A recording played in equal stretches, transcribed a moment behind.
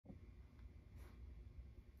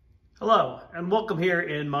Hello, and welcome here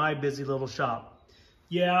in my busy little shop.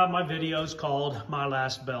 Yeah, my video is called My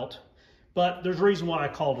Last Belt, but there's a reason why I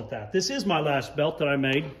called it that. This is my last belt that I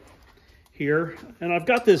made here, and I've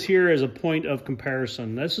got this here as a point of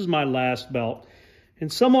comparison. This is my last belt,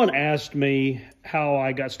 and someone asked me how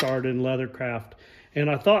I got started in leathercraft, and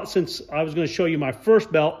I thought since I was going to show you my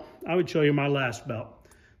first belt, I would show you my last belt.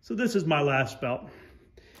 So this is my last belt.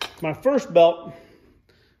 My first belt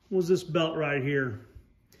was this belt right here.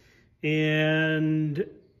 And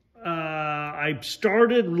I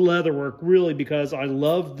started leatherwork really because I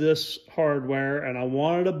loved this hardware and I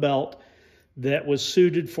wanted a belt that was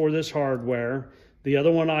suited for this hardware. The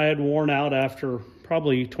other one I had worn out after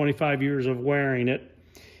probably 25 years of wearing it.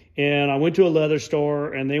 And I went to a leather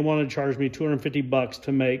store and they wanted to charge me $250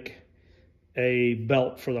 to make a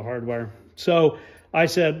belt for the hardware. So I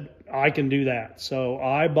said, I can do that. So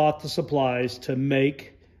I bought the supplies to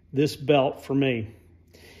make this belt for me.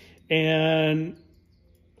 And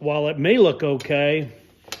while it may look okay,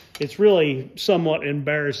 it's really somewhat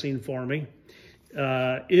embarrassing for me.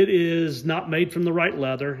 It is not made from the right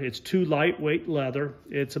leather. It's too lightweight leather.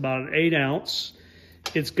 It's about an 8 ounce.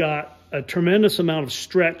 It's got a tremendous amount of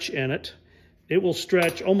stretch in it. It will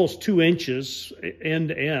stretch almost 2 inches end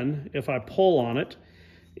to end if I pull on it.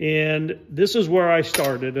 And this is where I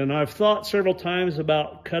started. And I've thought several times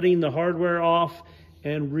about cutting the hardware off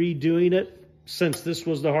and redoing it, since this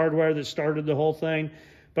was the hardware that started the whole thing.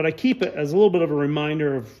 But I keep it as a little bit of a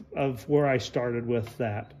reminder of where I started with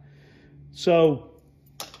that. So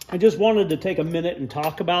I just wanted to take a minute and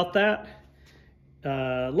talk about that.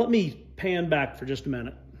 Let me pan back for just a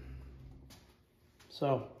minute.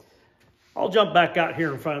 So I'll jump back out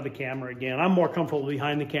here in front of the camera again. I'm more comfortable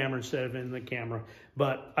behind the camera instead of in the camera.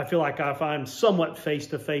 But I feel like if I'm somewhat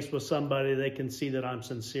face-to-face with somebody, they can see that I'm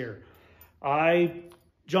sincere. I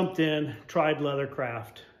jumped in, tried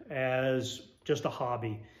leathercraft as just a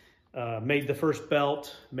hobby. Made the first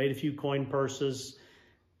belt, made a few coin purses.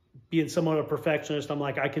 Being somewhat a perfectionist, I'm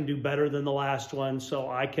like, I can do better than the last one. So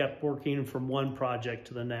I kept working from one project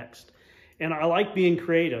to the next. And I like being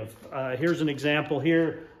creative. Here's an example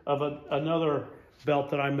here of another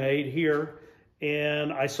belt that I made here.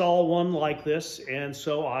 And I saw one like this. And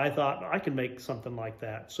so I thought I can make something like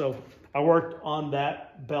that. So I worked on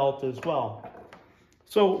that belt as well.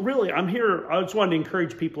 So really, I'm here, I just wanted to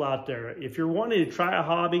encourage people out there. If you're wanting to try a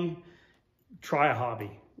hobby, try a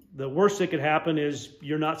hobby. The worst that could happen is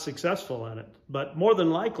you're not successful in it. But more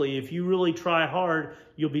than likely, if you really try hard,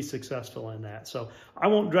 you'll be successful in that. So I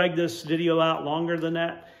won't drag this video out longer than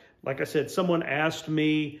that. Like I said, someone asked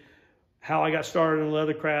me how I got started in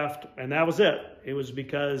leathercraft, and that was it. It was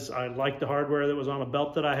because I liked the hardware that was on a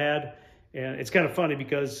belt that I had. And it's kind of funny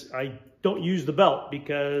because I don't use the belt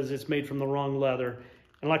because it's made from the wrong leather.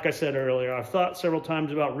 And like I said earlier, I've thought several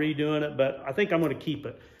times about redoing it, but I think I'm going to keep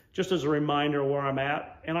it just as a reminder of where I'm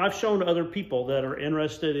at. And I've shown other people that are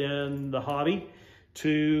interested in the hobby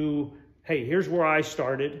to, hey, here's where I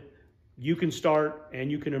started. You can start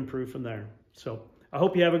and you can improve from there. So I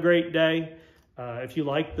hope you have a great day. If you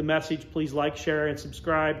like the message, please like, share, and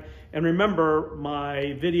subscribe. And remember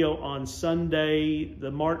my video on Sunday,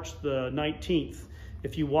 March the 19th.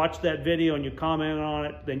 If you watch that video and you comment on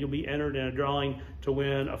it, then you'll be entered in a drawing to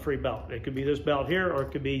win a free belt. It could be this belt here, or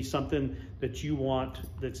it could be something that you want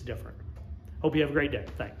that's different. Hope you have a great day.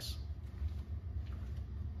 Thanks.